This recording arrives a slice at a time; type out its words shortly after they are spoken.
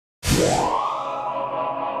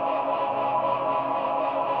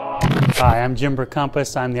Hi, I'm Jim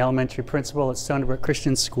Berkompas. I'm the elementary principal at Stoneybrooke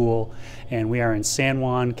Christian School, and we are in San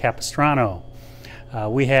Juan Capistrano.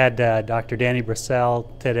 We had Dr. Danny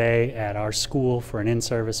Brassell today at our school for an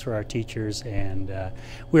in-service for our teachers, and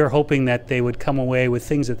we were hoping that they would come away with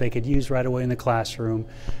things that they could use right away in the classroom.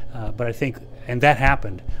 But I think, and that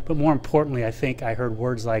happened, but more importantly, I think I heard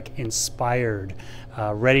words like inspired,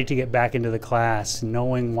 ready to get back into the class,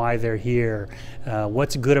 knowing why they're here,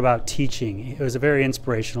 what's good about teaching. It was a very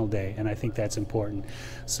inspirational day, and I think that's important.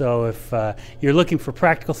 So if you're looking for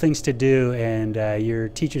practical things to do and your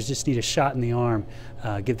teachers just need a shot in the arm,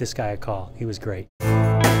 give this guy a call. He was great.